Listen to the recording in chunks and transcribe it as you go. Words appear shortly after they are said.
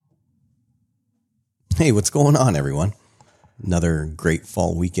Hey, what's going on, everyone? Another great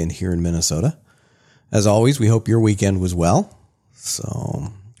fall weekend here in Minnesota. As always, we hope your weekend was well.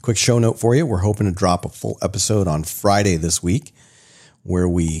 So, quick show note for you. We're hoping to drop a full episode on Friday this week where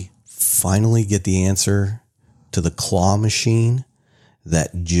we finally get the answer to the claw machine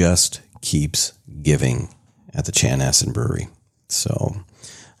that just keeps giving at the Chanhassen Brewery. So,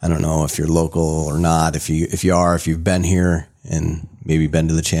 I don't know if you're local or not. If you've been here and maybe been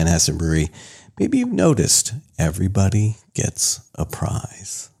to the Chanhassen Brewery, maybe you've noticed everybody gets a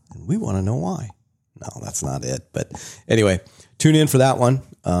prize. And we want to know why. No, that's not it. But anyway, tune in for that one.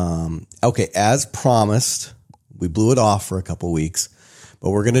 Okay, as promised, we blew it off for a couple weeks,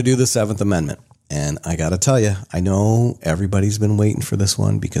 but we're going to do the Seventh Amendment. And I got to tell you, I know everybody's been waiting for this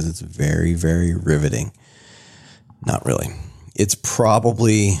one because it's very, very riveting. Not really. It's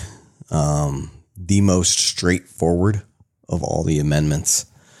probably the most straightforward of all the amendments.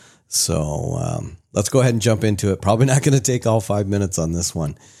 So let's go ahead and jump into it. Probably not going to take all 5 minutes on this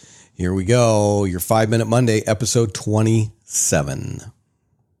one. Here we go. Your 5 Minute Monday, episode 27.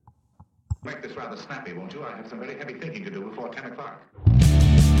 Make this rather snappy, won't you? I have some very heavy thinking to do before 10 o'clock.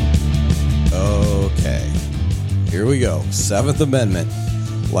 Okay. Here we go. Seventh Amendment.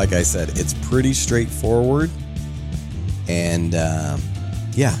 Like I said, it's pretty straightforward. And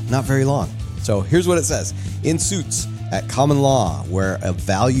not very long. So here's what it says. In suits at common law where a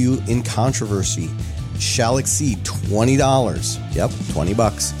value in controversy shall exceed $20. Yep,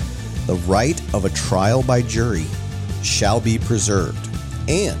 $20. The right of a trial by jury shall be preserved,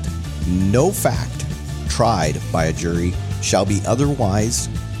 and no fact tried by a jury shall be otherwise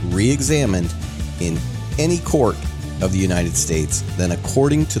re-examined in any court of the United States than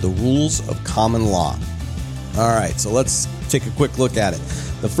according to the rules of common law. All right, so let's take a quick look at it.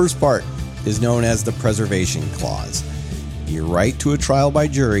 The first part is known as the Preservation Clause. Your right to a trial by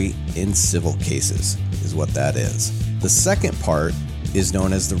jury in civil cases is what that is. The second part is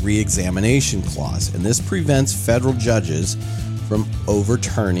known as the Reexamination Clause, and this prevents federal judges from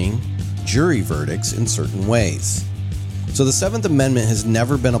overturning jury verdicts in certain ways. So the Seventh Amendment has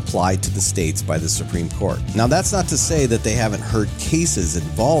never been applied to the states by the Supreme Court. Now, that's not to say that they haven't heard cases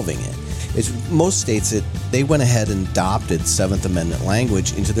involving it. Most states, they went ahead and adopted Seventh Amendment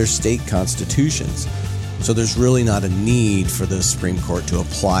language into their state constitutions. So there's really not a need for the Supreme Court to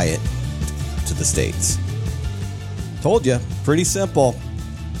apply it to the states. Told you, pretty simple.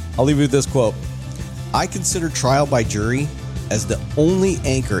 I'll leave you with this quote. I consider trial by jury as the only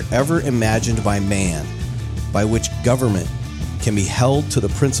anchor ever imagined by man by which government can be held to the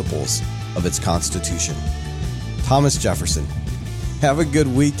principles of its Constitution. Thomas Jefferson. Have a good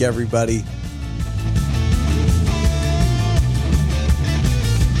week, everybody.